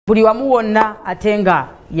buli wamu wonna atenga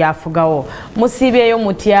yafugawo musiibyeyo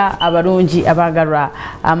mutya abalungi abagalwa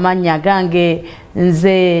amanya gange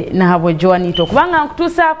nze nahabwe Joanito kubanga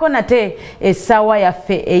nkutuusaako nate essaawa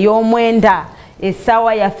yaffe ey'omwenda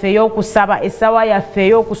essaawa yaffe ey'okusaba essaawa yaffe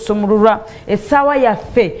ey'okusumululwa essaawa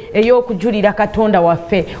yaffe ey'okujulira Katonda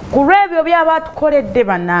waffe ku lw'ebyo by'abatukoledde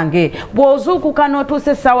bannange bw'ozuukuka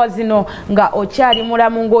n'otuusa essaawa zino nga okyali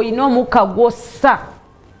mulamu ng'olina omukka gwossa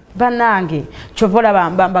bannange kyova olaba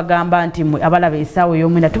mbagamba nti mmwe abalaba essaawa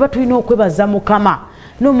ey'omwenda tuba tulina okwebaza Mukama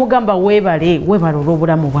n'omugamba weebale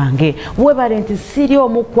olw'obulamu bwange weebale nti siri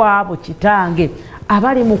omu ku abo kitange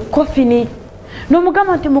abali mu kofini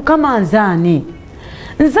n'omugamba nti Mukama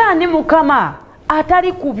nzaani Mukama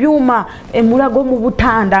atali ku byuma emulago mu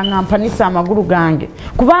butanda nga mpanisa amagulu gange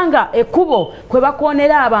kubanga ekkubo kwe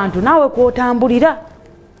bakoonera abantu naawe kwotambulira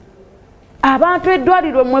abantu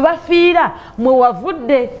eddwaliro mwe bafiira mwe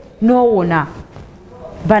wavudde n'owona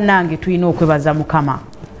bannange tulina okwebaza Mukama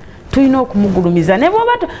tulina okumugulumiza ne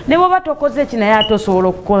bw'oba tokoze ki naye ate osobola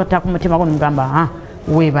okukota ku mutima gwo nomugamba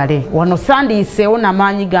weebale wano sandiyiseewo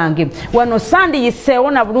n'amaanyi gange wano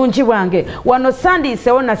sandiyiseewo na bulungi bwange wano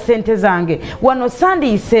sandiyiseewo na ssente zange wano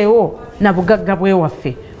sandiyiseewo na bugagga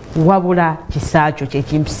bwewaffe wabula kisaakyo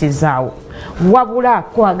kyekimpisizaawo wabula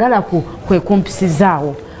kwagala kwe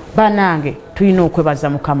kumpisizaawo bannange tulina okwebaza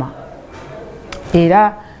Mukama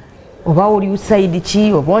era oba oli usaidi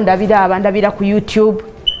ki oba ondabira abandabira ku YouTube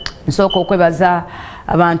nsooka okwebaza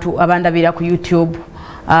abantu abandabira ku YouTube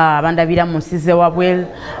abandabira mu nsi z'ewabweru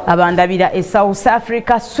abandabira e South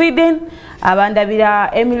Africa, Sweden,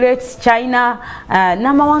 abandabira Emirates, China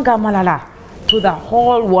n'amawanga amalala. To the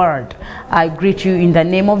whole world, I greet you in the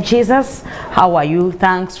name of Jesus. How are you?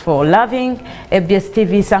 Thanks for loving FBS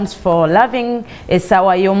TV. Thanks for loving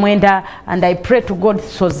ESAAWA EYO, and I pray to God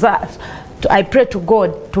I pray to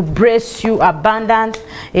God to bless you abundant.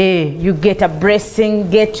 You get a blessing,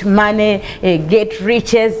 get money, get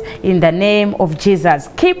riches in the name of Jesus.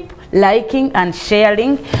 Keep liking and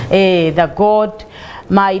sharing. The God,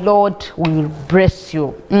 my Lord, will bless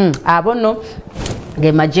you. Abono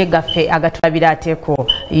gemaje gaffe agatulabira ate ku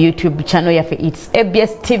YouTube channel yaffe, it's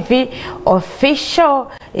FBS TV official.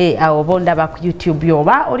 Awo bondaba ku YouTube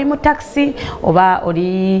yoba oli mu taxi oba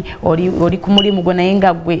oli ku mulimu gwo naye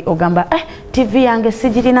nga gwe ogamba TV yange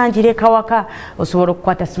sigirina njireka waka, osobola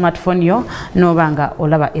okukwata smartphone yo nobanga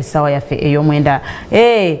olaba essaawa yaffe ey'omwenda.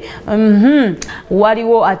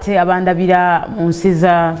 Waliwo ate abandabira mu nsi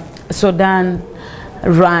za Sudan,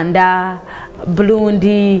 Rwanda,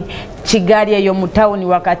 Burundi, Kigali eyo mu tawuni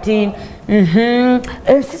wakati,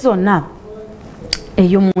 ensi zonna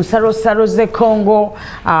eyo mu nsalo ze Congo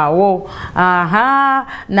awo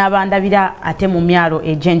n'abandabira ate mu myalo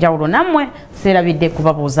egy'enjawulo. Nammwe seerabidde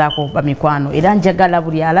kubabuuzaako bamikwano era njagala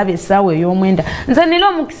buli alaba essaawa ey'omwenda, nze nina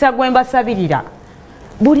omukisa gwe mbasabirira,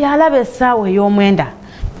 buli alaba essaawa ey'omwenda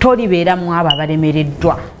tolibeera mu abo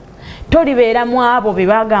abalemereddwa, tolibeera mu abo be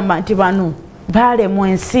bagamba nti bano baalemwa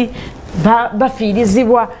ensi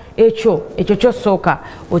bafiirizibwa. Ekyo kyosooka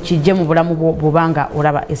okijje mu bulamu bw'obanga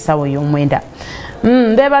olaba essaawa ey'omwenda.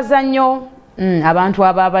 Mbeebaza nnyo abantu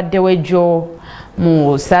ababaddewo ejjo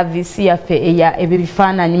mu saavisi yaffe eya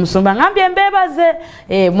ebifaananyi Musumba ngambye mbeebaze,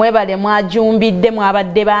 mwebale mwajumbidde,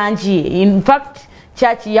 mwabadde bangi. In fact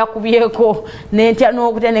kyaki yakubyeko n'entya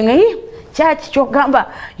n'okutendeka kyaki kyogamba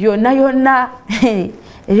yonna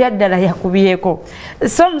ebyaddala yakubyeko.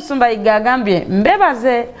 So Musumba agambye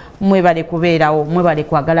mbebaze, mwebale kubeerawo, mwebale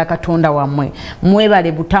kwagala Katonda wammwe,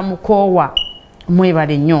 mwebale butamukoowa,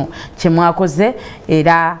 mwebale nnyo kyemwakoze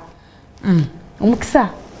era omukisa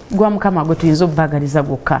gwa Mukama gwe tuyinza obbagaliza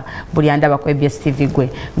gwokka buli andaba ku FBS TV gwe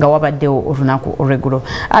nga wabaddewo olunaku olweggulo.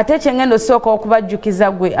 Ate kyengendo sooka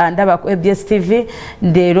okubajjukiza gwe andaba ku FBS TV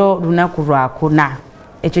leero lunaku lwakuna,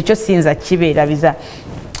 ekyo kyo siyinza kibeerabiza.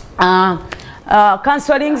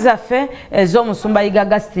 Counseling zaffe ez'omusumba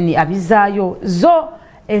Agustine abizaayo zo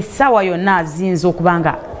essaawa yonna ziyinza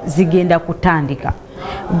okubanga zigenda kutandika.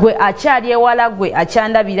 Gwe akyali ewala, gwe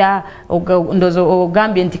akyandabira ndozo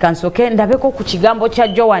ogambye nti kansoke ndabeko ku kigambo kya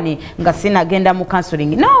Joani nga sinagenda mu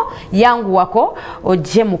counseling. No, yanguwako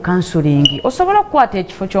ojje mu counseling, osobola okukwata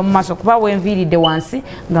ekifo ky'omu maaso kuba wenviiridde wansi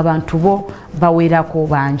nga bantu bo bawerako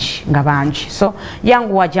bangi nga bangi. So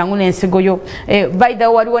yanguwa jangu n'ensigo yo. By the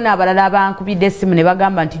way, waliwo n'abalala abankubidde essimu ne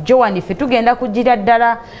bagamba nti Joani ffe tugenda kugira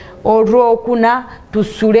ddala olwokuna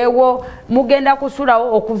tusulewo, mugenda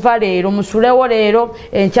kusulawo okuva leero, musulewo leero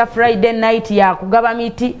enkya Friday night ya kugaba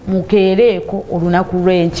miti mukeereeko olunaku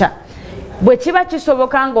lw'enkya. Bwe kiba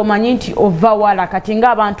kisoboka ng'omanyi nti ova wala kati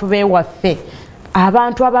ng'abantu beewaffe,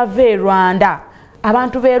 abantu abava e Rwanda,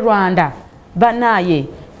 abantu b'e Rwanda banaye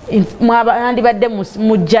mwabandi badde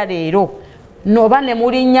mujja leero noba ne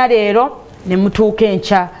mulinnya leero ne mutuuka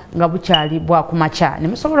enkya nga bukyalibwa ku makya ne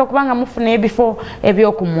musobola okubanga mufuna ebifo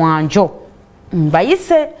ebyokumwanjo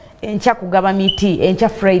mbayise enkya kugaba miti enkya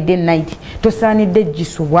Friday night tosaanidde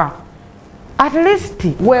gisubwa at least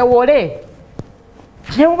weewole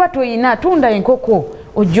ne bwoba toyina tunda enkoko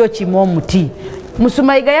ojja okima omuti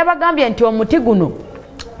Musumayiga yabagambye nti omuti guno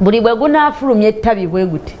buli bwe gunaafulumya ettabi bwe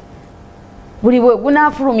guti buli bwe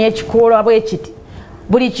gunaafulumya ekikoola bwe kiti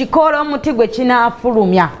buli kikoola omuti gwe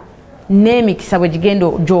kinaafulumya n'emikisa bwe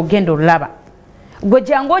gyogenda olaba gwe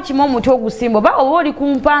jangu okima omuti ogusimba oba oba oli ku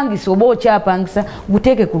mpangisa oba okyapangisa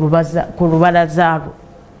guteeke ku lubalaza lwo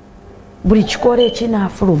buli kikoola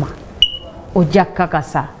ekinaafuluma ojja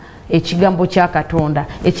kukakasa ekigambo kya Katonda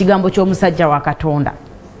ekigambo ky'omusajja wa Katonda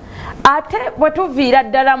ate bwe tuviira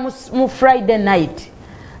ddala mu Friday night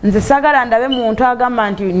nze sagala ndabe muntu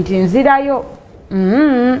agamba nti nzirayo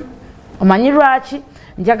omanyi lwaki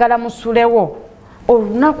njagala musulewo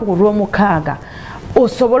olunaku olw'omukaaga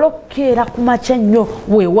osobole okukeera ku makya nnyo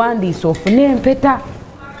weewandiisa ofune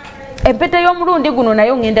empeta y'omulundi guno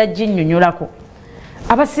nayo ngenda ginnyonnyolako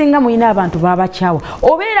abasinga mulina abantu babakyawa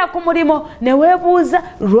obeera ku mulimo ne weebuuza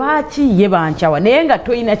lwaki ye bankyawa naye nga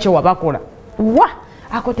toyina kye wabakola wa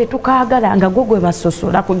ako tetukaagala nga gwe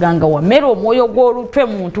basosola kweganga wamera omwoyo gw'olutwe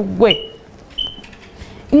muntu gwe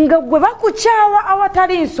nga gwe bakukyawa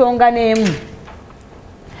awatali nsonga n'emu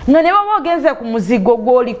nga ne baba ogenze ku muzigo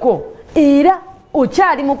gw'oliko era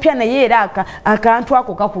okyali mupya naye era akantu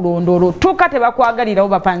ako kakulondoola otuuka tebakwagalirawo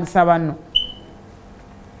bapangisa banno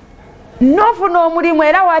n'ofuna omulimu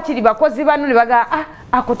era waakiri bakozi banno ne bagaa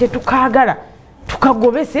ako tetukaagala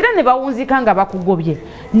tukagobesa era ne bawunzika nga bakugobye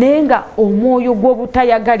naye nga omwoyo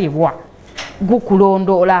gw'obutayagalibwa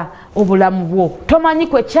gukulondoola obulamu bwo tomanyi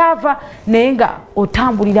kwe kyava naye nga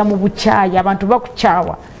otambulira mu bukyayi abantu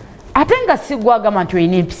bakukyawa ate nga si gwagamba nti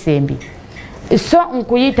olina empisa embi so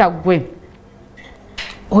nkuyita gwe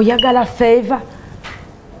oyagala favor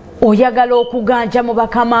oyagala okuganja mu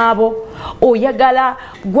bakama abo oyagala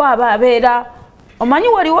gwaba abeera omanyi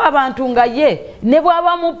waliwo abantu nga ye ne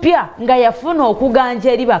bwaba mupya nga yafuna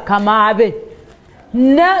okuganja eri bakama abe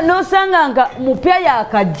nosanga nga mupya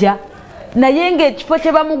yakajja naye ng'ekifo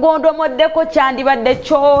kye bamugondomoddeko kyandibadde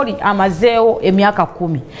kyoli amazeewo emyaka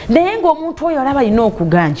 10 naye ng'omuntu oyo alaba alina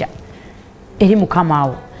okuganja eri mukama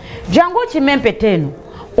wo jangu okima empeta eno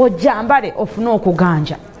ojjambale ofune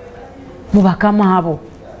okuganja mu bakama abo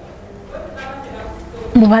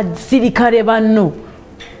mu basirikale banno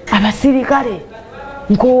abasirikale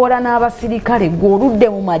nkoola n'abasirikale gwe oludde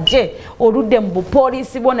mu magye oludde mu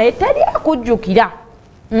bupoliisi bwo naye teri akujjukira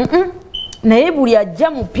naye buli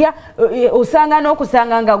ajja mupya osanga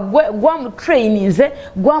n'okusanga nga gwamutraininze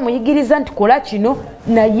gwamuyigiriza nti kola kino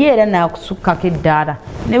naye era nakusukkako eddaala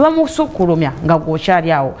ne bamusukkulumya nga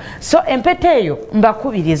gwokyali awo so empeta eyo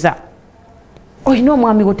mbakubiriza olina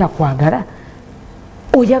omwami wo takwagala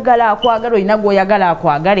oyagala akwagala olina gweoyagala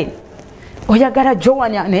akwagale oyagala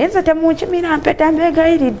jowanya naye nze temunkimira mpeta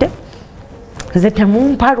mbegayiridde nze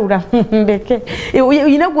temumpalula mbeke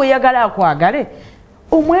olina gweoyagala akwagale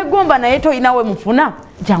omwegomba naye toyina we mufuna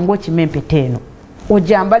jangu okima empeta eno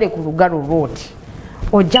ojambale ku lugalo lwoti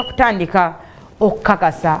ojja kutandika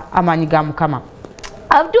okukakasa amaanyi ga Mukama.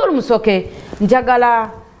 Abdul Musoke njagala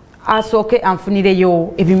asooke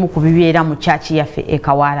anfunireyo ebimu ku bibeera mu kyaki yaffe e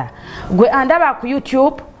Kawala gwe andaba ku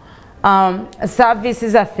YouTube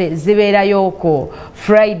services zaffe zibeerayo ku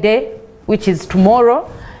Friday which is tomorrow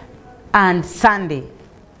and Sunday.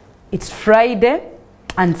 It's Friday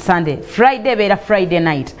and Sunday. Friday beera Friday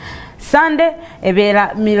night, Sunday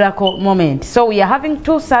ebeera miracle moment. So we are having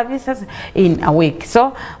 2 services in a week.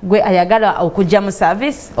 So gwe ayagala okujja mu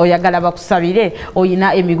service oyagala bakusabire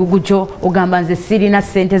oyina emigugu gyo ogamba nze sirina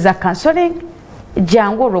ssente za counseling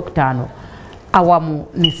jangu olwokutaano awamu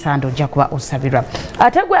ne Sando ojja kuba osabirwa.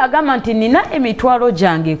 Ate gwe agamba nti nina emitwalo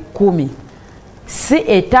gyange 10 si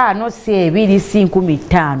 5 si 2 si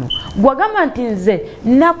 15 gwagamba nti nze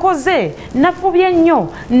nakoze nafubye nnyo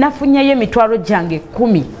nafunyeyo emitwalo gyange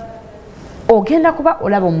 10 ogenda kuba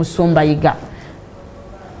olaba Omusumbayiga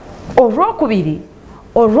olwokubiri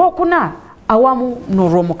olwokuna awamu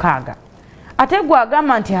n'olwomukaaga. Ate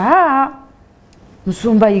gwagamba nti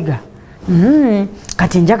Musumbayiga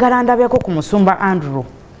kati njagala ndabeko ku Musumba Andrew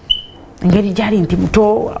ngeri gyali nti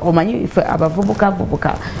muto omanyi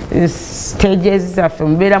abavubuka stages zaffe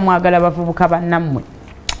mubeera mwagala abavubuka bannammwe.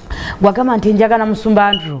 Gwagamba nti njagala Musumba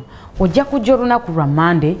Andrew ojja kujja olunaku lwa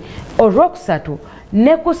Monday olwokusatu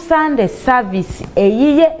ne ku Sunday service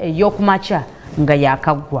eyiye ey'okumakya nga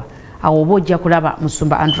yakaggwa awo oba ojja kulaba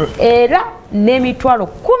Musumba Andrew era n'emitwalo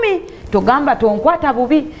 10 togamba tonkwata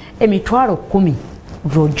bubi emitwalo 10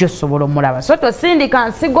 rojo sobola omulaba so tosindika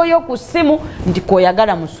nsigo yo ku ssimu nti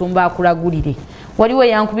koyagala musumba akulagulire waliwo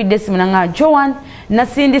yankubidde essimu nanga Joan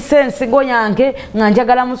nasindise ensigo yange nga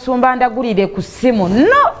njagala musumba ndagulire ku ssimu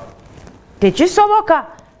no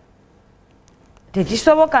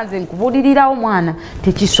tekisoboka nze nkubulirirawo mwana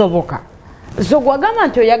tekisoboka so gwagamba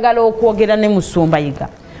nti oyagala okwogera ne musumba yiga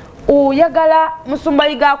oyagala musumba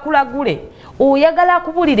yiga akulagule oyagala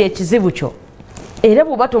akubulira ekizibu kyo era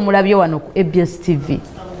bw'oba tomulabye wano ku ABS TV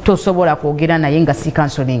tosobola kwogera naye nga si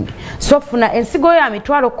counseling so funa ensigo ya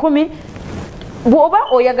mitwalo 10 bw'oba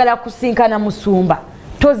oyagala kusinkana musumba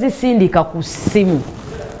tozisindika ku ssimu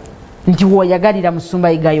nti woyagalira musumba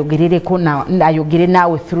yiga ayogerereko ayogere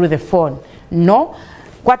naawe through the phone no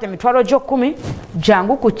kwata emitwalo gyo 10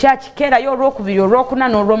 jangu ku church kerayo olwokubiri olwokuna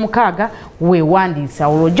n'olwomukaaga weewandiisa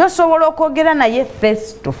olwo gyosobola okwogera naye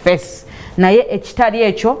face to face naye ekitali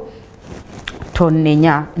ekyo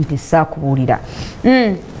tonenya nti saakubuulira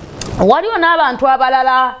waliwo n'abantu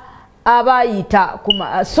abalala abayita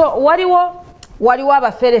so waliwo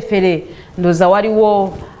abaferefere ndoza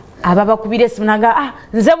waliwo ababakubira essimu naga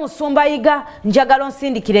nze musumba yiga njagala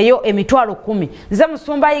onsindikireyo emitwalo 10 nze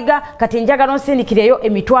musumba yiga kati njagala onsindikireyo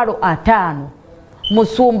emitwalo 5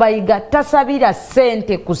 musumba yiga tasabira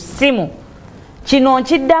sente ku ssimu kino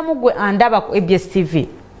nkiddamu gwe andaba ku ABS TV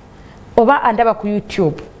oba andaba ku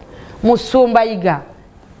YouTube musumba yiga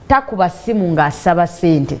takuba ssimu ng'asaba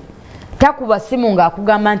sente takuba ssimu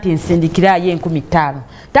ng'akugamba nti nsindikiraayo 15,000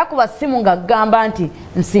 takuba ssimu ng'agamba nti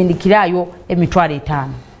nsindikiraayo emitwalo 5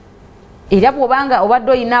 era bw'obanga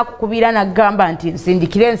obadde olina akukubira n'agamba nti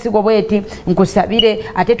nsindikire ensigo bweti nkusabire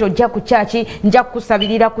ate tojja ku kyaki nja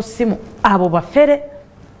kukusabirira ku ssimu abo bafere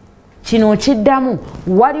kino kiddamu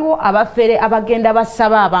waliwo abafere abagenda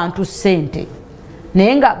basaba abantu ssente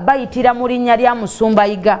naye nga bayitira mu linnya lya musumba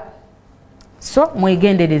yiga so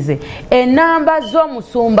mwegendereze enamba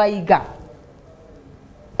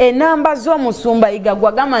z'omusumba yiga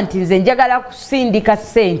gwagamba nti nze njagala kusindika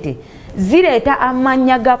ssente zireeta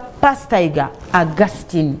amannya ga Pastor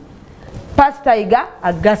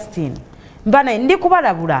Augustine mbana ndi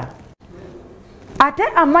kubalabula ate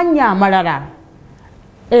amannya amalala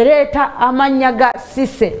ereeta amannya ga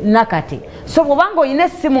Sise Nakati so bw'obanga olina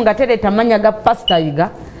essimu nga tereeta amannya ga Pastor Yiga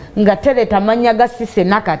nga tereeta amannya ga Sise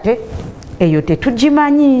Nakate eyo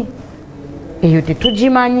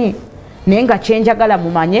tetugimanyi naye nga kyenjagala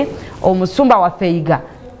mumanye omusumba waffe Yiga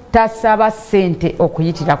tasaba sente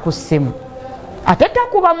okuyitira ku ssimu ate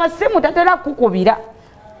takuba masimu tatera kukubira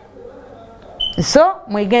so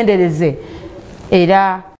mwegendereze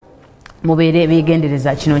era mubeere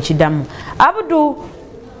begendereza kino kiddamu Abdu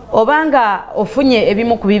obanga ofunye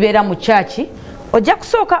ebimu ku bibeera mu kyaki ojja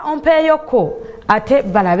kusooka ompeeyoko ate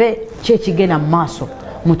balabe kyekigenda mu maaso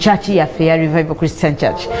mu kyaki yaffe ya Revival Christian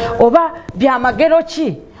Church oba byamagero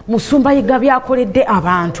ki musumba Yiga byakoledde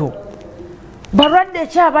abantu balwadde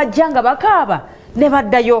ki abajja nga bakaaba ne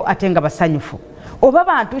baddayo ate nga basanyufu oba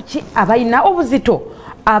bantu ki abalina obuzito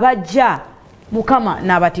abajja Mukama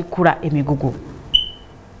n'abatikkula emigugu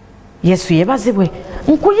Yesu yebazibwe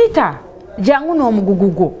nkuyita jangu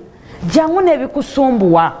n'omugugugo jangu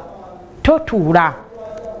n'ebikusumbuwa totuula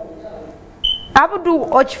Abdu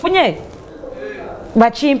okifunye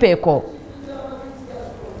bakimpeeko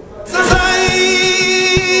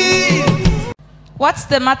What's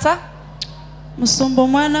the matter? Musumba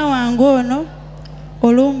mwana wange ono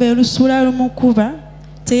olumbe lusula lumukuba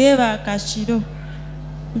teyeba akakiro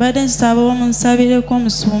mbadde nsaba omunsabireko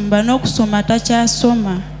omusumba n'okusoma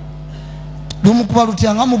takyasoma lumukuba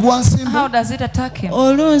lutyanga mugwansimbi How does it attack him?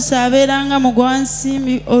 oluusi abeeranga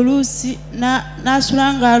mugwansimbi oluusi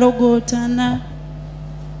n'asula ng'alogootana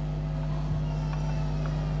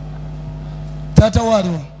taata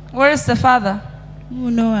waliwo Where is the father?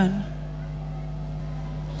 muno wano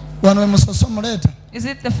wano emusoso muleeta Is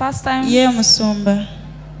it the first time? ye musumba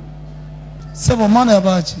sebo omwana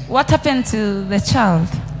yabaki What happened to the child?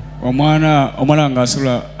 omwana nga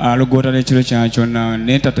asula alogoota n'ekiro kya kyonna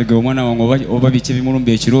naye tategeera omwana wange oba biki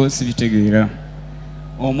ebimulumba ekiro sibitegeera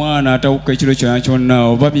omwana atawuka ekiro kya kyonna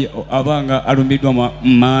oba abanga alumbiddwa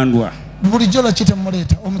mmandwa bulijjo lwaki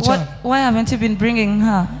temuleeta omukyala Why haven't you been bringing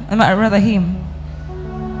her? Rather him?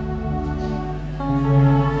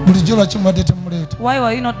 bulijjo lwaki mubadde temuleeta Why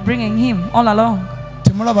were you not bringing him all along?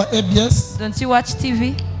 temulaba ABS Don't you watch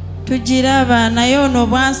TV? tugiraba naye ono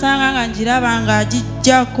bwansanga nga ngiraba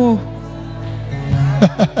ng'agijjako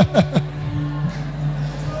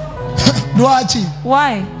lwaki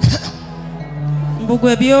Why?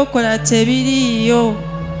 mbugwe byokola tebiriiyo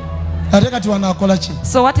ate kati wanaakola ki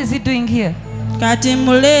So what is he doing here? kati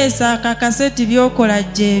muleesa kakaseti byokola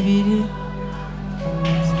jebiri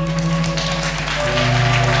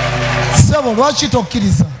sebo lwaki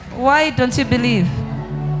tokkiriza Why don't you believe?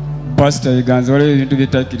 Pastor iganza wale ebintu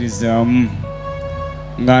byetakirizamu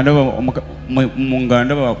nga ndaba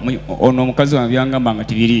ono omukazi wange byangamba nga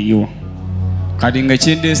tibiriyo kati nga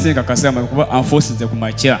kyendese kakasama kuba anfosinze ku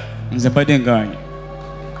makya nze mbadde nganya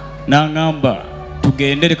n'angamba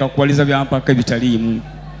tugende leka kukwaliza byampaka ebitaliimu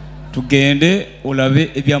tugende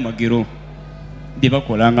olabe ebyamagero bye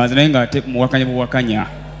bakola nga nze naye nga ate muwakanya buwakanya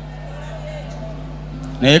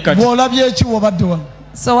naye kati bw'olabye eki w'obadde wano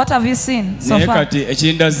So what have you seen so naye far? kati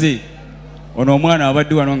ekindaze ono omwana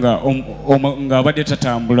abadde wano nga abadde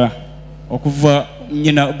tatambula okuva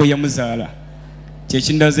nnyina bwe yamuzaala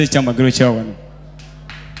kyekindaze ekyamagero kya wano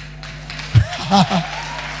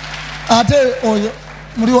ate oyo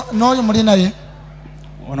n'oyo muli naye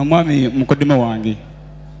ono mwami mukoddomi wange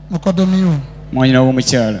mukodomiwo mwanyina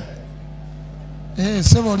w'omukyala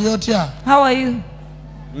sebo oli otya How are you?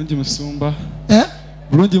 Bulungi musumba.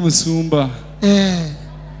 Bulungi musumba.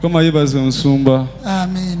 Kama yebaze musumba.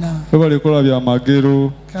 amina Webale kola bya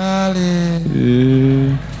magero. kale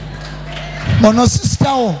ono sister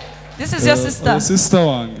wo This is your sister. Sister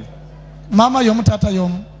wange. mama yomu tata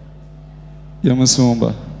yomu Ya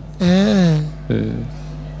musumba.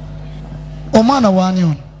 omwana wani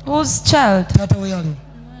ono Whose child? tata we yaliwo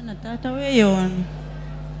mwana taata weeyo wano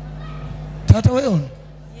tata we ono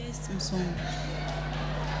yes musumba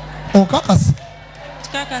okakasa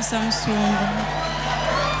kikakasa musumba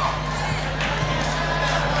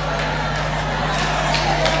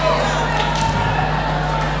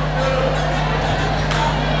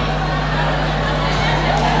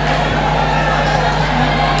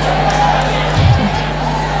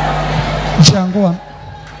jangu wano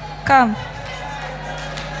Come.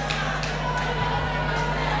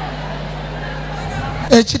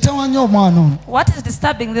 ekitawanya omwana ono What is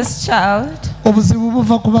disturbing this child? obuzibu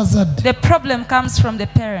buva ku bazadde The problem comes from the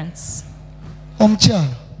parents. omukyala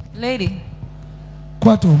Lady,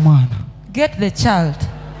 kwata omwana get the child.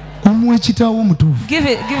 omuwa ekitaawo omutuufu Give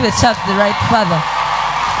the child to the right father.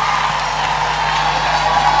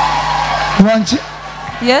 lwanki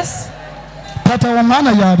Yes? tata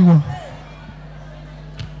w'omwana yaliwa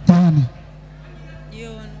yani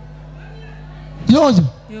yoyo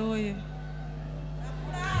yoyo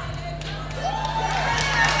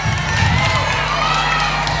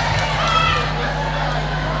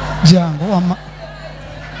jangu wama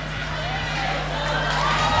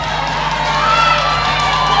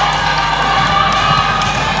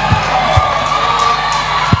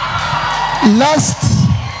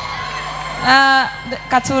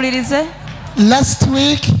katuwulirize. last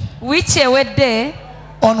week Wiiki ewedde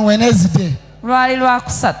on Wednesday lwali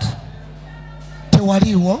lwakusatu.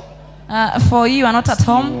 tewaliiwo For you are not at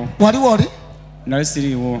home. waliwo oli nali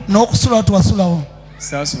siriiwo n'okusula twasulawo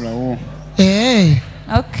saasulawo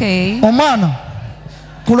Okay. omwana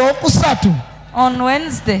ku lwokusatu On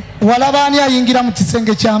Wednesday. walaba ani ayingira mu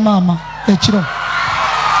kisenge kya maama ekiro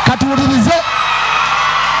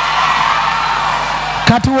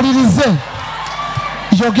katuwulirize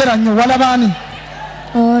yogera nnyo walaba ani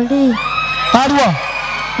oli aliwa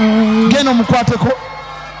genda omukwateko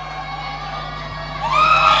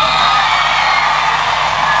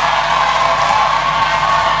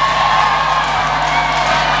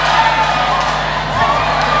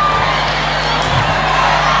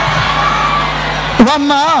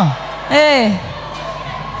wamma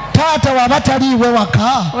taata waba taliiwe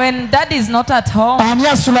waka When dad is not at home, ani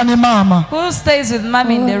asula ne maama who stays with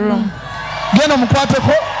mom in the room? genda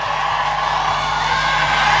omukwateko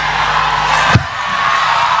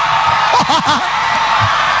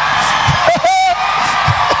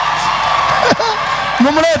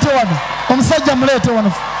mumuleete wano omusajja muleete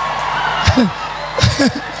wano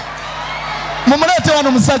mumuleete wano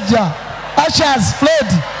omusajja Ashers Fred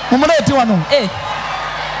mumuleete wano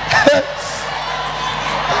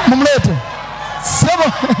mumuleete sebo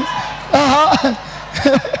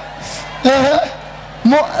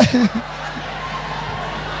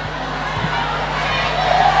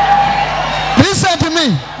listen to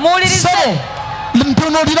me Muwulirize. sebo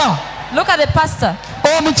ntunulira Look at the pastor.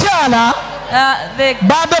 omukyala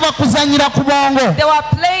baade bakuzanyira ku bwongo They were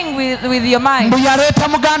playing with your mind. mbu yaleeta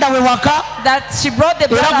muganda we waka That she brought the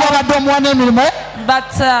era brother, gwabadde omuwa n'emirimu but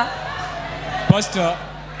pasita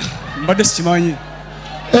mbadde sikimanyi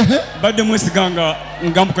mbadde mwesiganga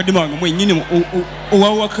nga mukodde wange mwennyini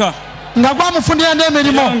owawaka nga gwamufundira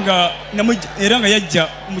n'emirimu era nga yajja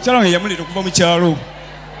omukyala wange yamuleeta okuva mu kyalo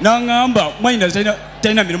n'aŋŋamba mwanyina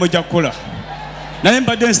talina mirimu gya kukola naye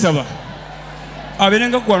mbadde nsaba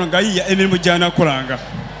aberenga kwano ngayiya emirimu gyanakolanga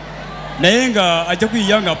naye nga ajja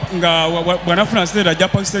kuyiya nga bwanafuna nsente ajja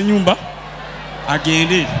pakisa ennyumba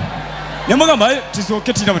agende nemugamba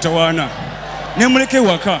tisooke tina mutawaana nemuleka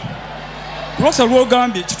ewaka kulwasa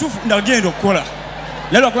lwogambye kituufu ndagenda okukola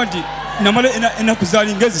naye lwakuba nti namala ennaku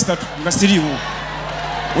zaali ngezi 3 nga siriiwo.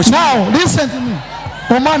 Now listen to me.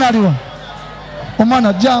 Omwana aliwa.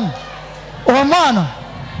 Omwana jangu. Omwana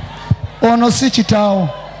ono si kitaawo.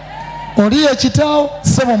 Oli ye kitaawo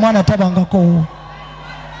sebo omwana tabangako wo.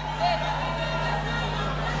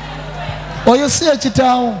 Oyo si ye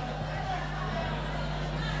kitaawo.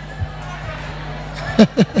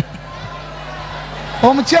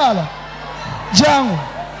 Omukyala jangu.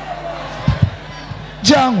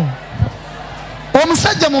 Jangu.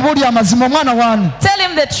 Omusajja mubuli amazima omwana wani. Tell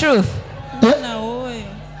him the truth.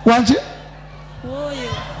 Wanji?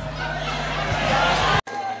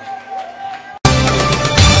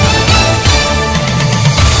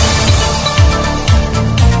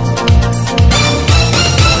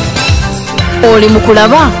 Oli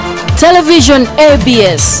mukulaba television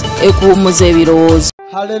ABS ekuumuza ebirowoozo.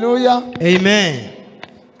 Hallelujah. Amen.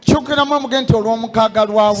 Chukiramu omugenti olw'omukaaga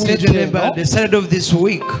lwa Stay to remember the Saturday of this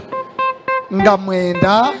week. Nga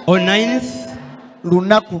mwenda On 9th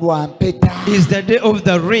lunaku lwa mpeta. is the day of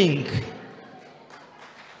the ring.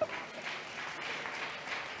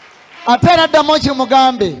 Ate era ddamu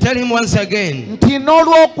kimugambe Tell him once again. nti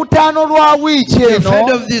n'olwokutaano lwa wiiki The Friday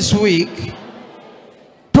eno of this week,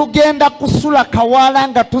 tugenda kusula Kawala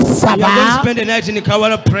nga we are going to tusaba spend the night in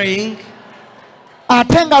Kawala praying.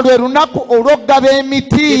 ate nga lwe lunaku olw'oggaba It will be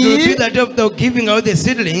emiti. the day of the giving out the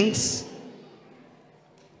seedlings.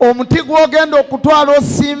 Omuti gw'ogenda okutwala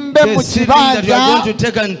osimbe The mu seedling that you are going to kibanja.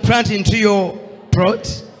 take and plant into your plot.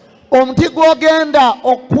 Omuti gw'ogenda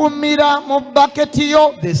okuumira mu baketi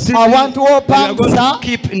yo The seedling awantu that you are going w'opangisa. to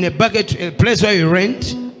keep in a bucket, a place where you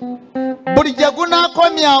rent. Buli gye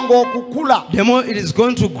gunaakomyanga okukula The more it is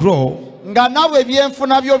going to grow, nga nawe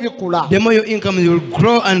ebyenfuna byo bikula. the more your income will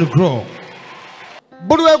grow and grow.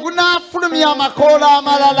 Buli we gunaafulumya amakoola The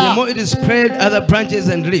amalala more it is spread other branches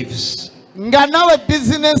and leaves, nga nawe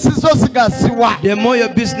bizinensi zo zigasiwa. the more your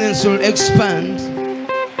business will expand.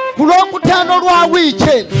 Ku lwokutaano lwa wiiki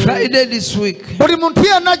eno Friday this week, buli muntu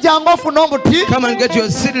yenna jangu ofune omuti come and get your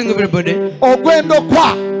seedling, everybody.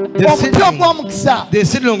 ogw'endokwa, omuti ogw'omukisa, The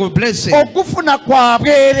seedling of blessing. ogufuna kwa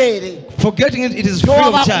bwereere. Forgetting it, it is free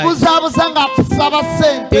of charge. Tobakubuzaabuza ng'akusaba It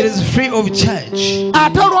ssente. is free of charge.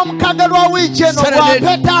 Ate olw'omukaaga lwa wiiki eno Saturday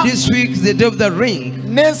lwampeta this week is the day of the ring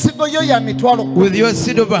n'ensigo yo ya mitwalo kkumi. with your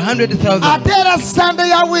seed of 100,000. Ate era sande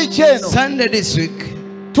ya wiiki eno Sunday this week,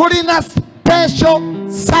 tulina special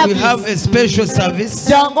we service. have a special service.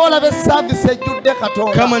 Jangu olabe service ejjudde Come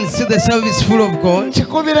Katonda. and see the service full of God.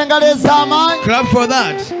 Kikubire engalo ez'amaanyi. Clap for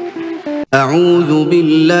that. أعوذ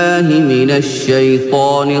بالله من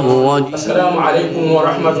الشيطان الرجيم. السلام عليكم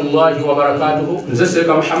ورحمة الله وبركاته. نزسك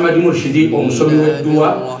محمد مرشدي ومسلم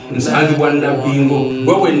الدواء نسانج والنبينغو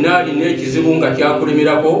ووالنار نيكزبونغا كياكولي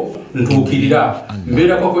ميراكو ntuukirira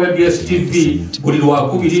mbeera ko ku EBS TV buli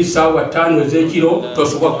lwakubiri ssaawa 5 ez'ekiro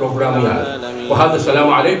tosobola puroguramu yange. Wahadha,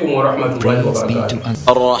 assalamu alaikum warahmatullahi wabarakatuh.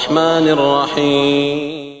 الرحمن الرحيم.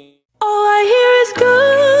 All I hear is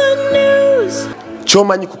good news.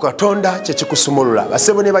 Chomanyi ku Katonda kye kikusumulula.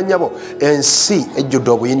 Basebo ne banyabo, ensi ejjudde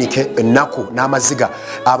obuyinike, ennaku n'amaziga,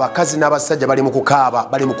 abakazi n'abasajja bali mu kukaaba,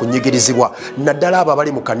 bali mu kunyigirizibwa, naddala abo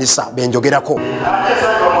bali mu kanisa benjogerako.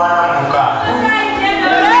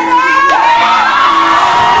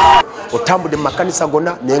 Otambudde mu makanisa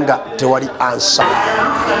gonna naye nga tewali ansa.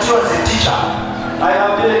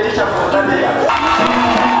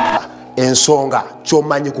 Ensonga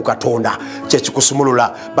kyomanyi ku Katonda kye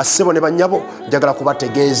kikusumulula. Bassebo ne banyabo, njagala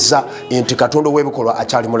kubategeeza nti Katonda w'ebikolwa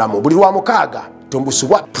akyali mulamu. Buli lwa mukaaga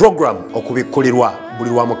tumbusibwa program okubikkulirwa buli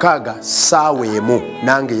lwa mukaaga ssaawa emu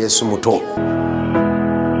nange Yesu muto.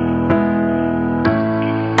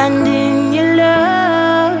 And in your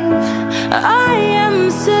love, I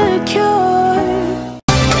am secure.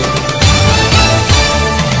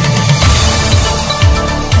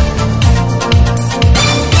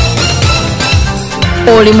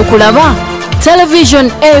 Oli mukulaba television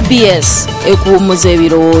ABS ekuumuza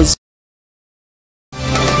ebirowoozo.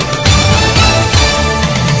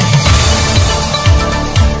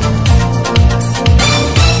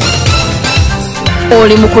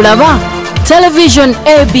 Oli mukulaba television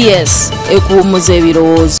ABS ekuumuza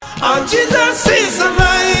ebirowoozo.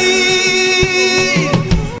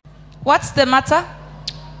 What's the matter?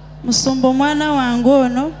 Musumba omwana wange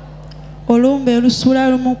ono olumbe lusula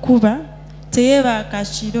lumukuba teyebaaka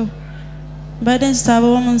kiro. Mbadde nsaba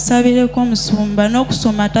omunsabireko omusumba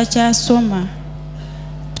n'okusoma takyasoma.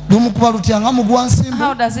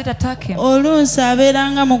 How does it attack him? oluusi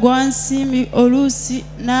abeeranga mugwa nsimbi oluusi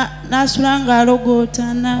n'asula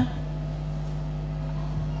ng'alogootana.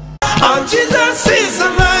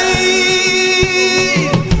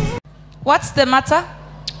 What's the matter?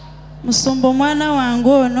 Musumba omwana wange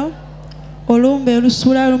ono olumbe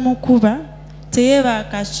lusula lumukuba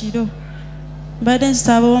teyeebaaka kiro. Mbadde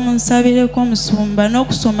nsaba omunsabireko Musumba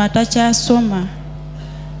n'okusoma takyasoma.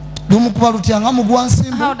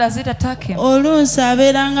 How does it attack him? Oluusi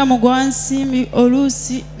abeeranga mugwa nsimbi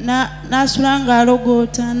oluusi n'asula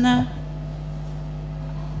ng'alogootana.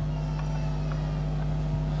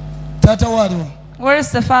 Tata waliwo? Where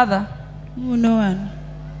is the father? Muno wano.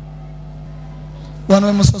 Wano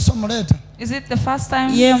emusoso muleeta? Is it the first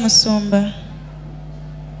time? Ye Musumba.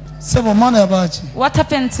 Sebo omwana yabaaki? What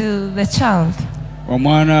happened to the child?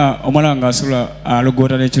 omwana ng'asula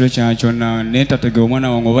alogoota n'ekiro kyonna naye ntategeera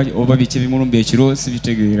omwana wange oba biki ebimulumba ekiro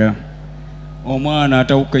sibitegeera. Omwana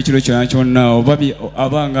atawuka ekiro kyonna oba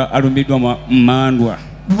abanga alumbiddwa mmandwa.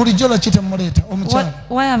 Bulijjo lwaki temuleeta omukyala?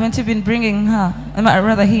 Why haven't you been bringing her?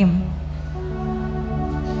 Rather him.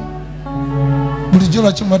 Bulijjo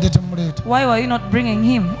lwaki mubadde temuleeta? Why were you not bringing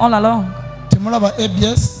him all along? Temulaba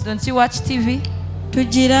ABS? Don't you watch TV?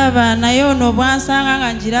 Tugiraba naye ono bwansanga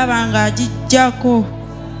nga ngiraba ng'agijjako.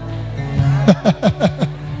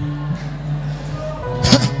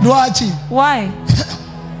 Lwaki? Why?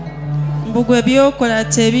 Mbugwe byokola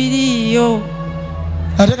tebiriiyo.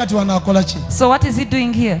 Ate kati wano akola ki? So what is he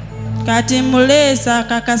doing here? Kati muleesa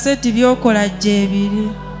akakaseti byokola gye ebiri.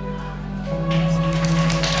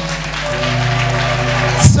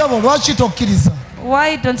 Sebo lwaki tokkiriza?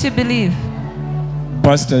 Why don't you believe?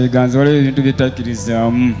 Pastor yiganza waliwo ebintu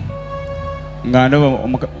byetakkirizaamu nga ndaba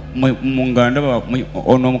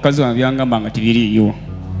ono omukazi wange byangamba nga tibiriiyo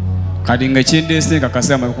kati nga kindeese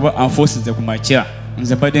nkakasama kuba anfosinze ku makya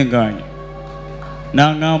nze mbadde nganya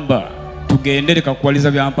n'aŋŋamba tugende leka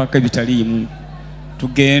kuwaliza byampaka ebitaliimu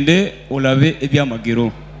tugende olabe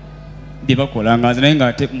ebyamagero bye bakola nga nze naye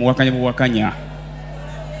ng'ate muwakanya buwakanya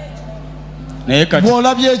naye kati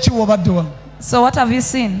bw'olabye eki w'obadde wano? So what have you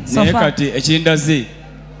seen so naye far? kati ekindaze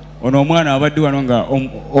ono omwana abadde wano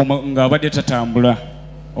nga abadde tatambula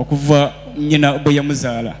okuva nnyina bwe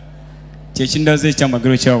yamuzaala kyekindaze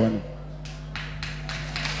ekyamagero kya wano.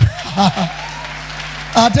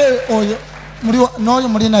 Ate oyo n'oyo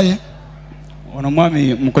muli naye? Ono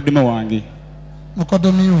mwami mukodome wange.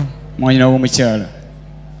 Mukodomi wo? Mwanyina w'omukyala.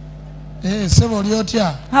 Sebo oli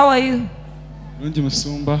otya? How are you? Bulungi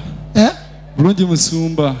Musumba. Bulungi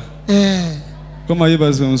Musumba. Kama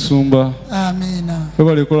yebaze Musumba. Amina.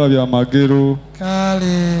 Webale kola bya magero.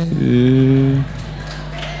 Kale.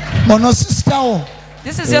 Ono sister wo?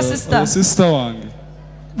 This is your sister. Sister wange.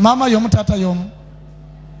 Mama yomu tata yomu?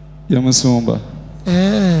 Ya Musumba.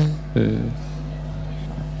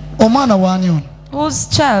 Omwana wani ono? Whose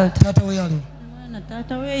child? Tata we yaliwo? Omwana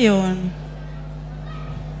tata we yono.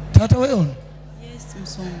 Tata we ono? Yes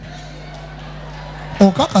Musumba.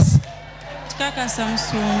 Okakasa? Kikakasa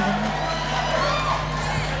Musumba.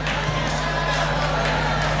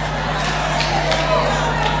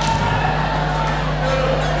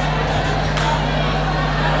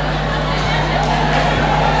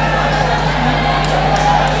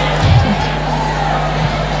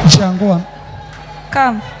 Jangu wano.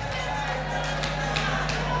 Come.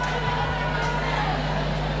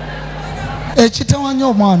 Ekitawanya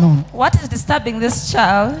omwana ono? What is disturbing this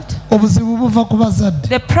child? Obuzibu buva ku bazadde.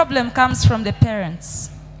 The problem comes from the parents.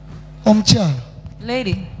 Omukyala.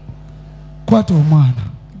 Lady. Kwata omwana.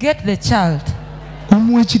 Get the child.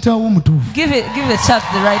 Omuwa ekitaawo omutuufu. Give the child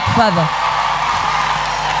to the right father.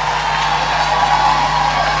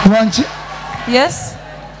 Lwanki? Yes?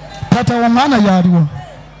 Tata wa mwana yaliwa?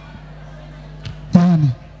 Nani?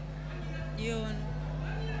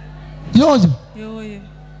 Yoyo? Yoyo.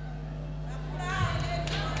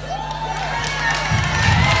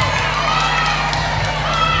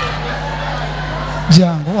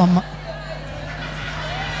 Jangu wama.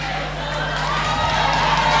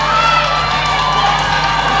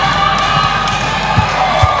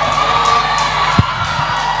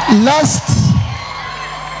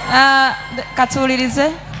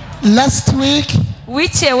 Katulirize. Last week.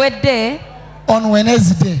 Which ewedde. On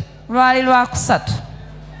Wednesday. Lwali lwakusatu.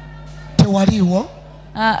 Tewaliwo.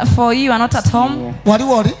 For you are not at home.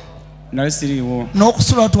 Waliwo oli? Nali siriiwo.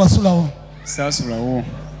 N'okusula tuwasulawo? Saasulawo.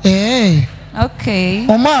 Okay.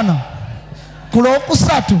 Omwana ku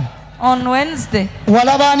Lwokusatu. On Wednesday.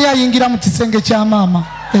 Walaba ani ayingira mu kisenge kya maama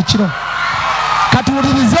ekiro?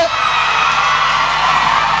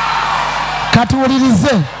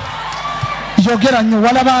 Katuwulirize. Yogera nnyo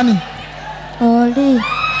walaba ani?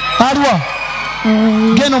 Aliwa.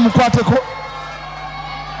 Geno mukwateko.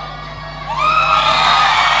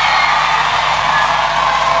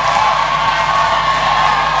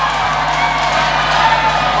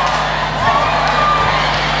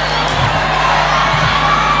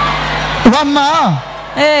 Wama.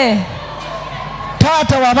 Hey.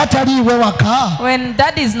 Tata wabataliwe waka. When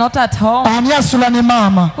dad is not at home, ani asula ne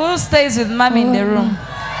mama. Who stays with mommy in the room?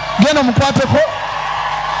 Geno mukwateko.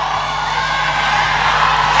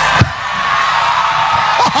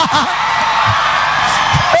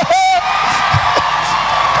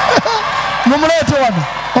 Mumulete wano.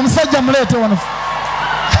 Omusajja mulete wano.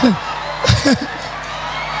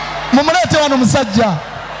 Mumulete wano musajja.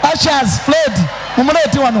 Ashas Fred.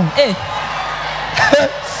 Mumulete wano. Eh.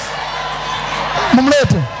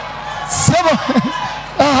 Mumulete. Sebo.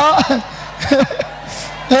 Aha.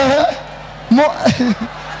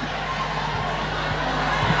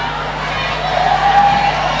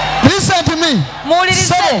 Listen to me.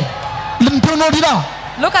 Sebo. Ntunulira.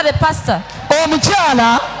 Look at the pastor.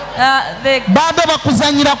 Omukyala. They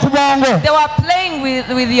were playing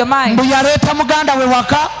with your mind.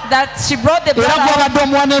 That she brought the brother.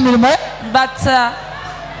 But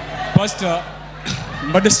Pastor,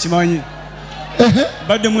 mbadde sikimanyi.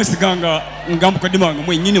 Mbadde mwesiganga nga mukaddimanga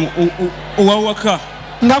mwennyini owawaka.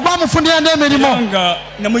 Nga gwamufundira n'emirimu.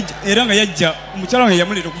 Era nga yajja omukyala wange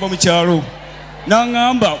yamuleeta okuva mu kyalo.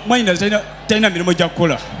 N'aŋŋamba mwanyina talina mirimu gya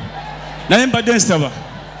kukola. Naye mbadde nsaba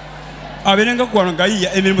abeerenga kuwano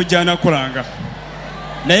ng'ayiiya emirimu gy'anaakolanga.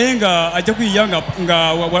 Naye nga ajja kuyiiya nga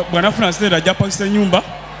bw'anaafuna nseera ajja pakisa ennyumba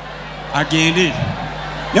agende.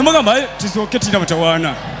 Ne mugamba tusooke tulina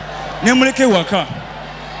mutawaana. Ne muleke ewaka.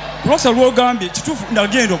 Kulwasa lw'ogambye kituufu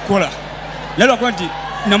ndagenda okukola. Naye lwakuba nti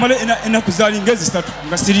namala ennaku zaali ngezi 3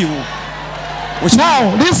 nga siriiwo.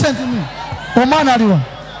 Now listen to me. Omwana aliwa.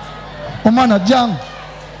 Omwana jangu.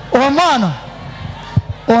 Omwana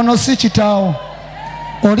ono si kitaawo.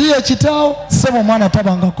 Oli ekitaawo sebo omwana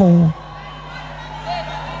tabangako.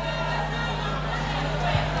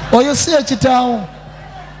 Oyo si ekitaawo.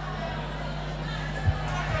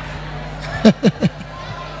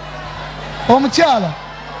 Omukyala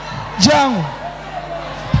jangu.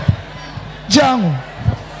 Jangu.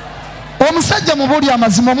 Omusajja mubuli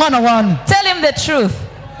amazima omwana wani. Tell him the truth.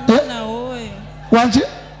 Wanje?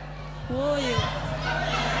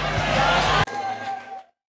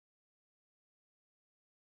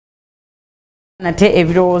 Nate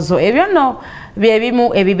ebirowoozo ebyo nno bye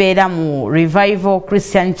bimu ebibeera mu Revival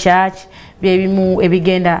Christian Church, bye bimu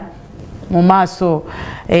ebigenda mu maaso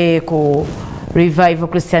ku Revival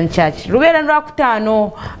Christian Church. Lubeera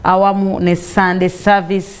Lwakutaano awamu ne Sunday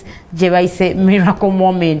service gye bayise Miracle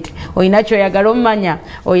Moment. Oyina kyoyagala omumanya,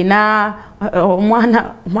 oyina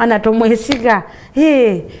omwana tomwesiga.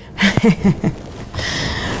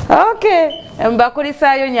 Okay,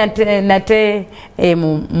 mbakulisaayo nate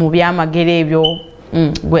mu byamagero ebyo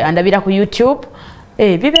gwe andabira ku YouTube.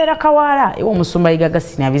 Bibeera kawaala omusumba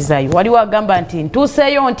Igagasi abizaayo. Waliwo agamba nti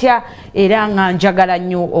ntuuseeyo ntya era nga njagala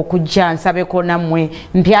nnyo okujja nsabeko nammwe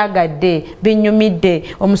mpyagadde binnyumidde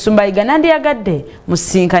omusumba Iga nandiyagadde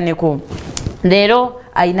musinkaneko. Leero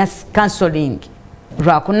ayina counseling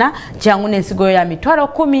Lwakuna jangu n'ensigo ya mitwalo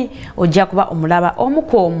 10 ojja kuba omulaba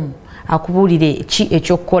omukoomu akubuulire ki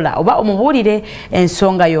ekyokukola oba omubuulire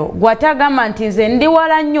ensonga yo gw'atagamba nti nze ndi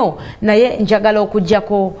wala nnyo naye njagala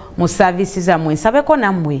okujjako mu saavisi zammwe nsabeko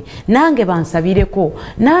nammwe nange bansabireko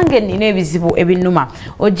nange nina ebizibu ebinnuma.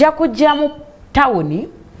 Ojja kujja mu tawuni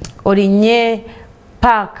olinnye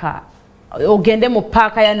paaka ogende mu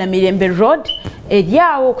paaka ya Namirembe Road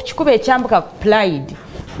eryawo ku kikubo ekyambuka Pride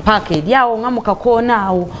Park eryawo nga mukakoona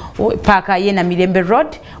awo paaka ye Namirembe Road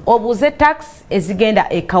obuuze tax ezigenda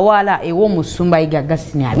ekawaala ew'omusumba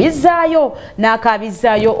Igagasi abizaayo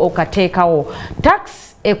n'akabizaayo okateekawo tax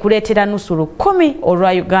ekuleetera nusulu 10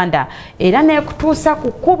 olwa Uganda era n'ekutuusa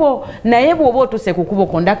ku kkubo naye bw'oba otuuse ku kkubo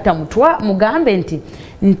kondakita mugambe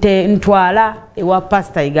nti ntwala ewa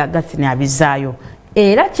pasita Igagasi abizaayo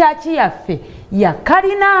era kyaki yaffe ya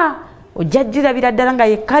Kalina ojja girabira ddala nga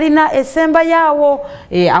ye Kalina esemba yaawo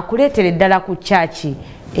akuleetera eddala ku kyaki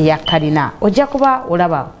eya Kalina ojja kuba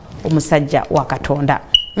olaba omusajja wa Katonda.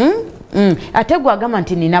 Ate gwagamba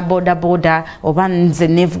nti nina boda oba nze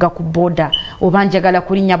nevuga ku boda oba njagala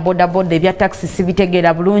kulinnya boda ebya taxi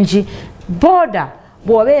sibitegeera bulungi. Boda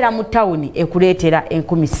bw'obeera mu tawuni ekuleetera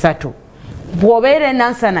 3,000. Bw'obeera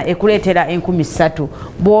Nansana ekuleetera 3,000.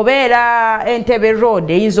 Bw'obeera Entebbe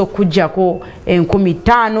Road eyinza okujjako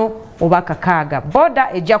 5,000 oba 6. Boda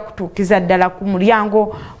ejja kutuukiza ddala ku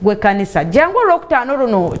mulyango gw'ekkanisa. Jangu Olwokutaano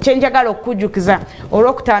luno kyenjagala okujjukiza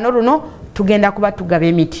Olwokutaano luno tugenda kuba tugaba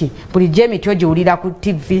emiti bulijjo emiti ogiwulira ku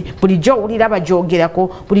TV bulijjo owulira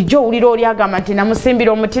bajoogerako bulijjo owulira oli agamba nti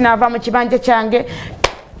namusimbira omuti n'ava mu kibanja kyange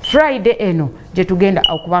Friday eno gye tugenda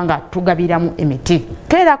okubanga tugabiramu emiti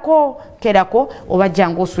kerako oba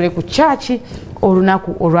jjangu osule ku chachi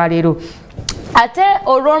olunaku olwaleero ate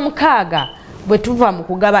olw'omukaaga bwe tuva mu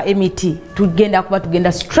kugaba emiti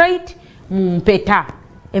tugenda straight mu mpeta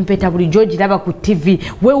empeta bulijjo ogiraba ku TV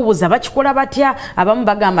weewuuza bakikola batya abamu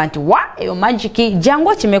bagamba nti wa eyo magiki jangu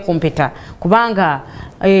okime ku mpeta kubanga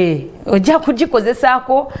ojja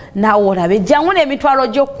kugikozesaako naawe olabe jangu n'emitwalo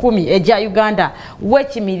gyo 10 egya Uganda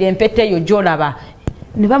weekimira empeta eyo gy'olaba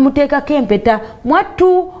ne bamuteekako empeta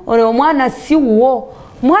mwattu olwo omwana siwo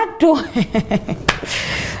mwattu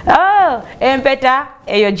empeta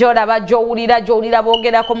eyo gy'olaba gy'owulira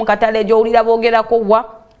boogerako mu katale gy'owulira boogerako wa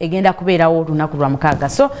egenda kubeerawo olunaku lwa mukaaga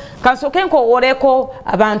so kansooke nkowooleko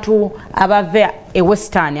abantu abava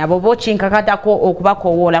Western abo bokinkakatako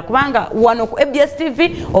okubakowoola kubanga wano ku ABS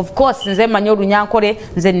TV of course nze mmanyi olunyankole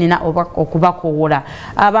nze nina okubakowoola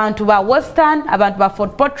abantu ba Western abantu ba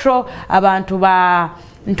Fort Portal abantu ba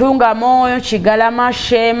Ntungamo Kigalama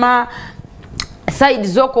Shema side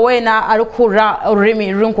zoko wena alukura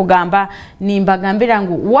urimi runkugamba nimbagambira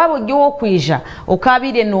ngu wabo gyo kwija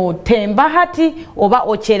okabire no temba hati oba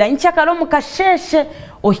ochera nchakalo mukasheshe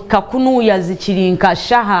okakunuya zikirinka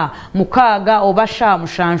shaha mukaaga oba sha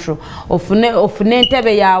mushansho ofune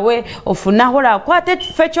entebe yawe ofunahola kwate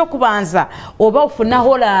fecho kubanza oba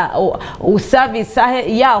ofunahola service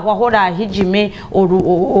yaho hola hijime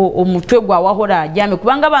omutwe gwa wahola jame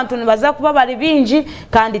kubanga abantu nibaza kuba bali bingi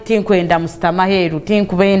kandi tinkwenda mustama heru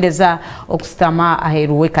tinkubendeza okustama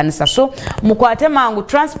aheru we kanisa so mukwate mangu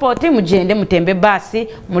transport mugende mutembe basi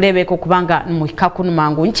mulebeko kubanga muhikakunu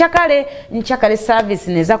mangu nchakale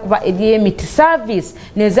service neza kuba edmit service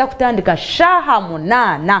neza kutandika shaha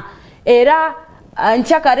 8 era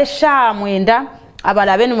nchakale shaha 9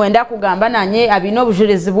 abalabe mwenda kugamba nanye abino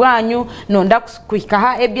obujurezi bwanyu nonda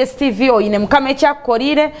kuikaha ABS TV oyine mukame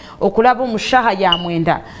kyakolire okulaba omushaha ya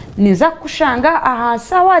 9 niza kushanga aha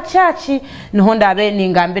sawa chachi nihonda abe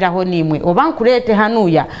ningambiraho nimwe oba nkulete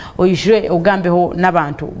hanuya oyijwe ogambeho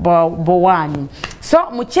nabantu bo wanyu so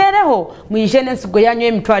muchereho mwijene nsigo yanyu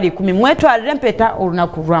emitwali 10 mwetwalire mpeta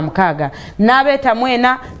olunaku lwa mukaaga nabeta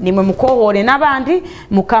mwena nimwe mukohore nabandi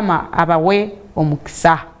mukama abawe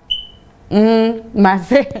omukisa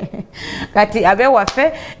maze kati abe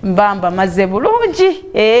wafe mbamba maze bulungi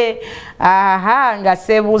aha nga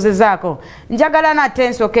sebuze zako njagala na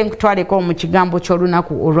tenso kenkutwale ko mu kigambo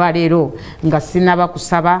ky'olunaku olwaleero nga sinaba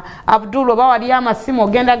kusaba Abdul oba wali amasimu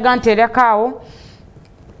ogenda gantera kawo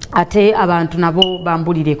ate abantu nabo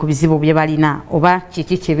bambulire ku bizibu bye balina oba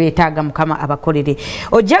kiki kyebetaaga mukama abakolere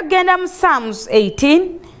ojja genda mu Psalms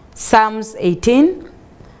 18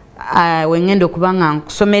 wengendo kubanga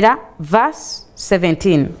kusomera verse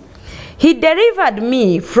 17 He delivered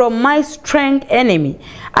me from my strange enemy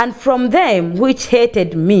and from them which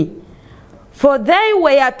hated me, for they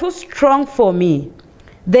were too strong for me.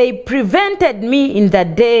 They prevented me in the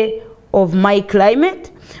day of my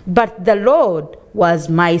climate, but the Lord was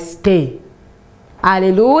my stay.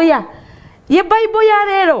 Hallelujah. Ye Bible ya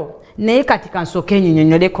lero naye katika nsoke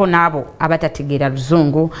nnyonyoleko nabo abatategeera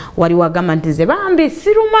luzungu wali wagamba nti bambi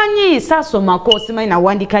sirumanyi sasomako simanyi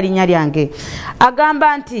nawandika linnya lyange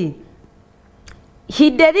agamba nti He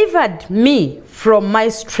delivered me from my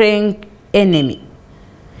strange enemy.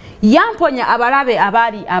 Yamponya abalabe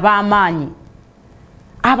abali abamaanyi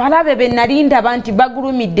abalabe benalinda banti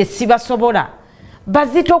bagulumidde sibasobola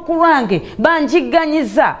bazito kulwange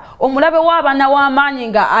banjiganyiza omulabe w'abaana w'amaanyi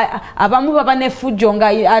nga abamu baba nefujjo nga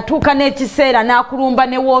atuuka n'ekiseera n'akulumba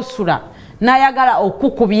ne woosula n'ayagala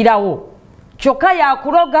okukubirawo kyokka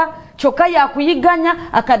yakuloga kyokka yakuyiganya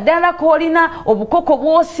akaddala k'olina obukoko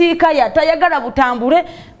bw'osiika yatayagala butambule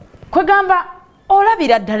kwegamba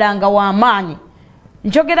olabira ddala nga w'amaanyi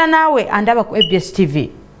njogera naawe andaba ku ABS TV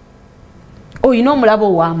oyina omulabe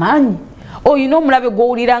w'amaanyi oyina omulabe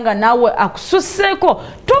gw'owulira nga naawe akususseeko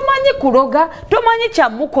tomanyi kuloga tomanyi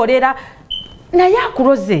kyamukolera naye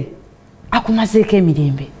akuloze akumazeeko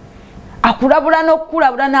emirembe akulabula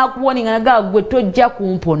n'okukulabula n'akuwoninga nagaa gwe tojja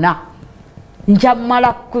kumpona nja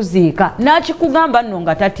mmala kukuziika n'akikugamba nno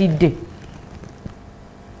nga tatidde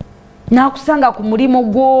n'akusanga ku mulimu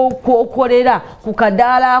gw'okwokolera ku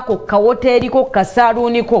kadaala ako ku kawoteeriko ku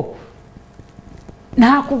kasaaluuniko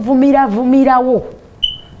n'akuvumirawo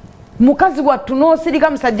mukazi wattu n'osirika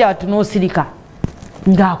musajja wattu n'osirika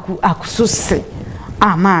nga akususse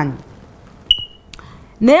amaanyi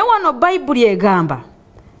naye wano bayibuli egamba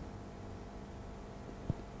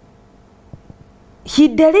He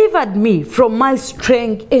delivered me from my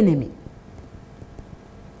strange enemy.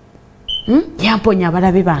 yamponya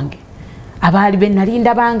abalabe bange abaali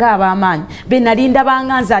benalinda banga ab'amaanyi benalinda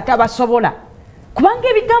banga nze ate abasobola kubanga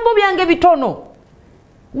ebigambo byange bitono.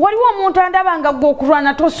 Waliwo omuntu andabanga gwe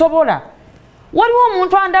okulwana tosobola, waliwo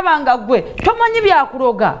omuntu andabanga gwe tomanyi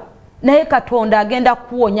byakuloga, naye Katonda agenda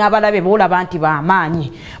kuwonya abalabe boolaba nti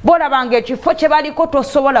b'amaanyi, boolabanga ekifo kye baliko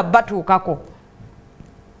tosobola batuukako.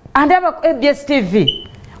 Andaba EBS TV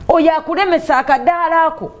oyo akulemesa akadaala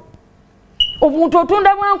ako, omuntu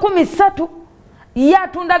otunda bwa 3,000 ye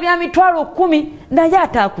atunda bya 10,000 naye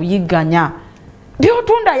atakuyigganya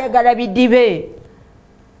byotunda ayagala bidibe.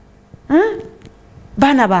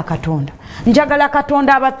 Baana ba Katonda, njagala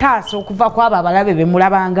Katonda abataasa okuva ku abo abalabe be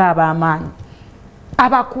mulabanga ab'amaanyi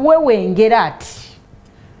abakuwewengera ati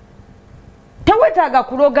tewetaaga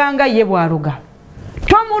kuloganga ye bw'aloga,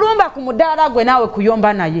 tomulumba ku mudaala gwe naawe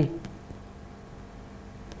kuyomba naye.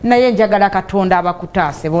 Naye njagala Katonda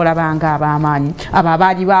abakutaase boolabanga ab'amaanyi abo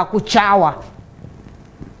abaali bakukyawa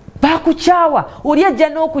oli ajja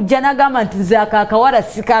n'okujja n'agamba nti nze akakawala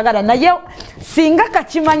sikaagala, naye singa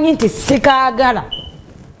kakimanyi nti sikaagala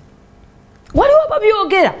waliwo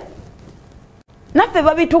babyogera naffe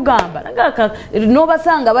babitugamba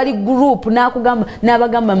n'obasanga bali gurupu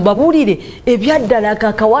n'abagamba mbabuulire ebyaddala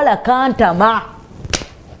akakawala kantama,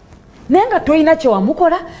 naye nga tolina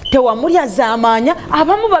kyewamukola tewamulya zaamaanya.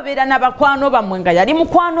 Abamu babeera n'abakwano bammwe nga yali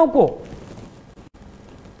mukwano gwo.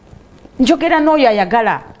 Njogera n'oyo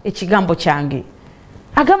ayagala ekigambo kyange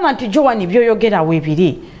agamba nti Joan byoyogera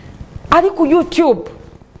weebiri ali ku YouTube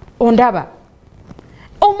ondaba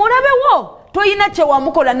omulabewo toyina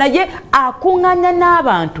kyewamukola, naye akuŋŋanya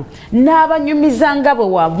n'abantu n'abanyumiza nga bwe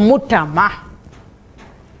wamutama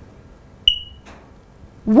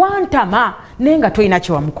wantama naye nga toyina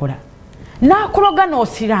kyewamukola n'akuloga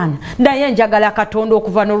n'osiraana. Naye njagala Katonda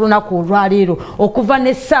okuva n'olunaku olwaleero okuva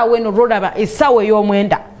n'essaawa eno lwolaba essaawa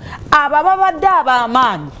ey'omwenda abo babadde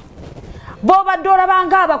ab'amaanyi b'obadde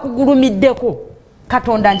olabanga abakugulumiddeko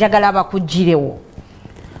Katonda njagala abakugirewo.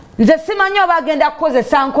 Nze simanyi oba agenda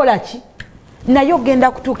kukozesa nkola ki, naye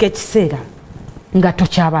ogenda kutuuka ekiseera nga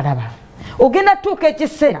tokyabalaba, ogenda kutuuka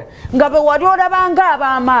ekiseera nga be wali olabanga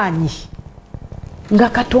ab'amaanyi nga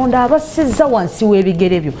Katonda abasizza wansi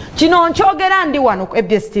w'ebigere byo. Kino nkyogera ndi wano ku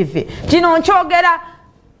EBS TV, kino nkyogera,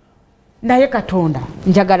 naye Katonda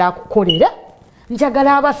njagala akukolera,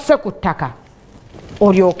 njagala abasse ku ttaka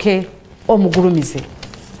olyoke omugulumize.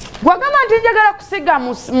 Gwagamba nti njagala kusiga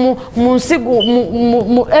mu nsigu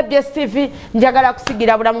mu EBS TV, njagala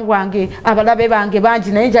kusigira bulamu bwange abalabe bange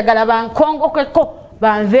bangi, naye njagala bankongokeko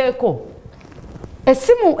banveeko.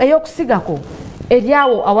 Essimu ey'okusigako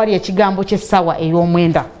eryawo awali ekigambo ky'essaawa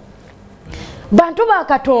ey'omwenda. Bantu ba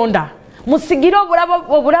Katonda musigire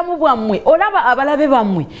obulamu bwammwe. Olaba abalabe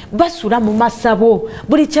bammwe basula mu masabo,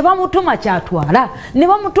 buli kye bamutuma kyatwala, ne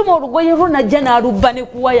bamutuma olugoye lwo najja n'alubba ne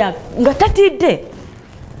kuwaya nga tatidde,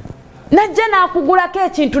 najja n'akugulako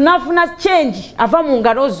ekintu n'afuna change ava mu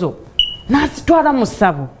ngalo zo n'azitwala mu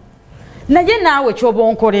ssabo. Naye naawe ky'oba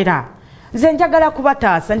onkolera, nze njagala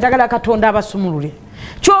kubataasa, njagala Katonda abasumulule.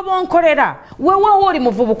 Ky'oba onkolera weewaawo oli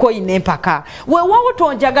muvubuka oyina empaka, weewaawo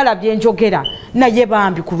tonjagala bye njogera, naye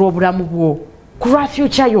bambi ku lw'obulamu bwo, ku lwa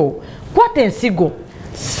future yo, kwata ensigo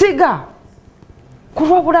siga ku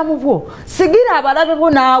lw'obulamu bwo, sigira abalabe bo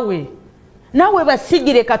naawe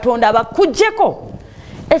basigire Katonda abakuggyeko.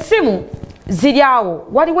 Essimu ziri awo,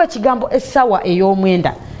 waliwo ekigambo essaawa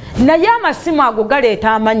ey'omwenda, naye amasimu ago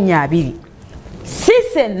galeeta amannya abiri,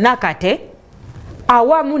 Sise Nakate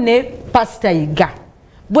awamu ne Pastor Yiga.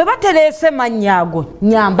 Bwe baterese mannya ago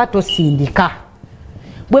nyamba tosindika,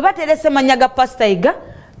 bwe baterese mannya ga Pastor Yiga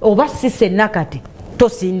oba Sise Nakate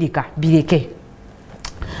tosindika, bireke.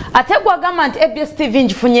 Ate gwagamba nti EBS TV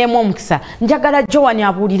njifunyemu omukisa, njagala Joan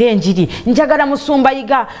abuulire enjiri, njagala Musumba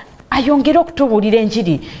Yiga ayongere okutubuulira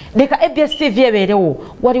enjiri, leka EBS TV ebeerewo.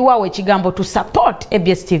 Waliwo awo ekigambo to support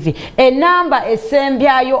EBS TV, enamba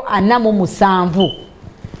esembyayo 47.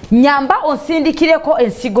 Nyamba onsindikireko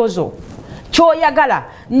ensigo zo kyoyagala.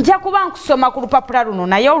 Nja kuba nkusoma ku lupapula luno,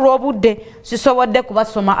 naye olw'obudde sisobodde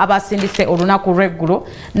kubasoma abasindise olunaku lw'eggulo,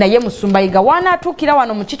 naye Musumba Yiga wanaatuukira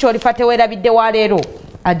wano mu kiki olifa teweerabidde wa leero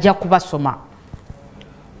ajja kubasoma.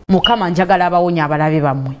 Mukama njagala abawonya abalabe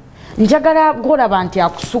bammwe, njagala golaba nti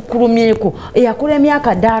akusukkulumyeko eyakulemya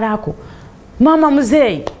akadaala ako. Maama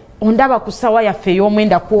muzeeyi ondaba ku ssaawa yaffe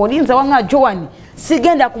ey'omwenda kwolinza wanga Joan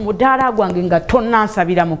sigenda ku mudaala gwange nga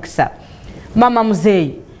tonnansabira mukisa. Maama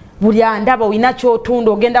muzeeyi buli andaba olina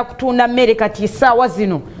ky'otunda, ogenda kutunda mmere, kati essaawa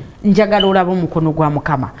zino njagala olaba omukono gwa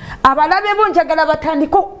Mukama. Abalabe bo njagala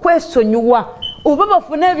batandike okwesonyiwa oba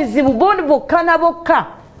bafune ebizibu boni bokka na bokka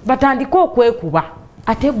batandike okwekuba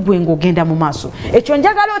ate gwe ng'ogenda mu maaso. Ekyo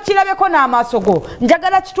njagala okirabeko n'amaaso go,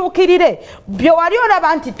 njagala kituukirire. Bye wali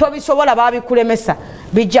olaba nti tobisobola babikulemesa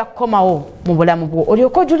bijja kukomawo mu bulamu bwo.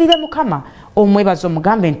 Olyoke ojulire Mukama omwebaza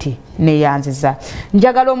omugambe nti neeyanziza.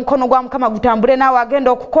 Njagala omukono gwa Mukama gutambule naawe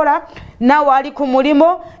agenda okukola, naawe ali ku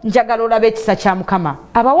mulimo. Njagala olabe ekisa kya Mukama.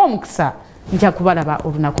 Abawa omukisa nja kubalaba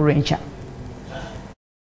olunaku lw'enkya.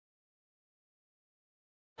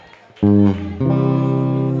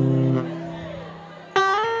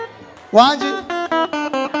 Wanji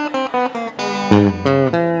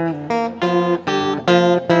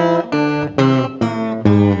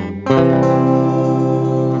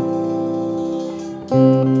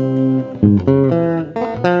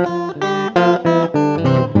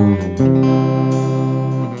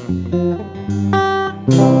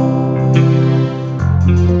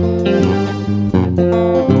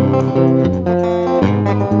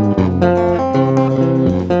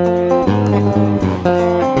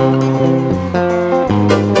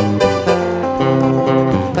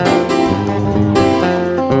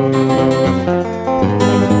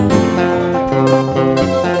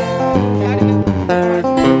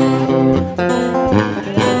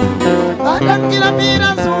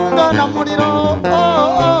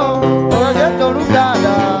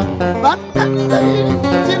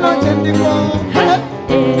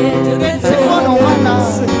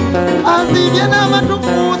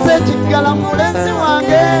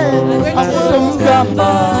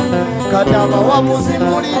kataba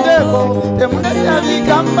wamusimulideko temunenya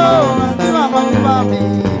bigambo nibamamubami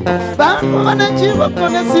bamubana kiboko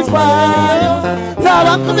nesifayo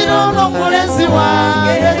n'abantu birono mulezi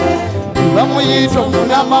wange bamuyita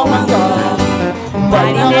omunamawanga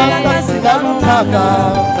mbanabakasinalutaka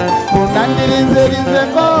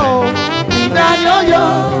kunandirinzerinzeko ndayoyo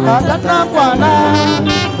atanakwana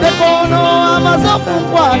tekono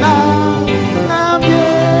amazokunkwana nabye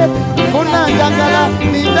kunanjagala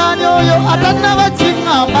nindani oyo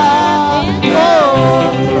atanabakingama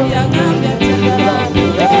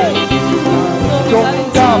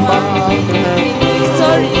tokugamba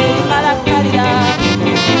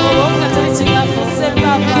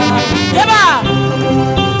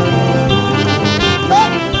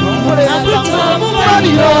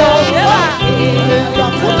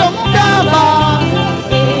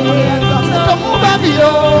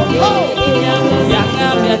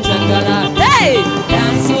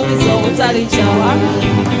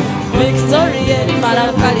Victoria,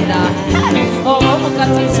 Marakalila, oh,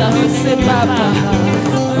 Mokata, Papa.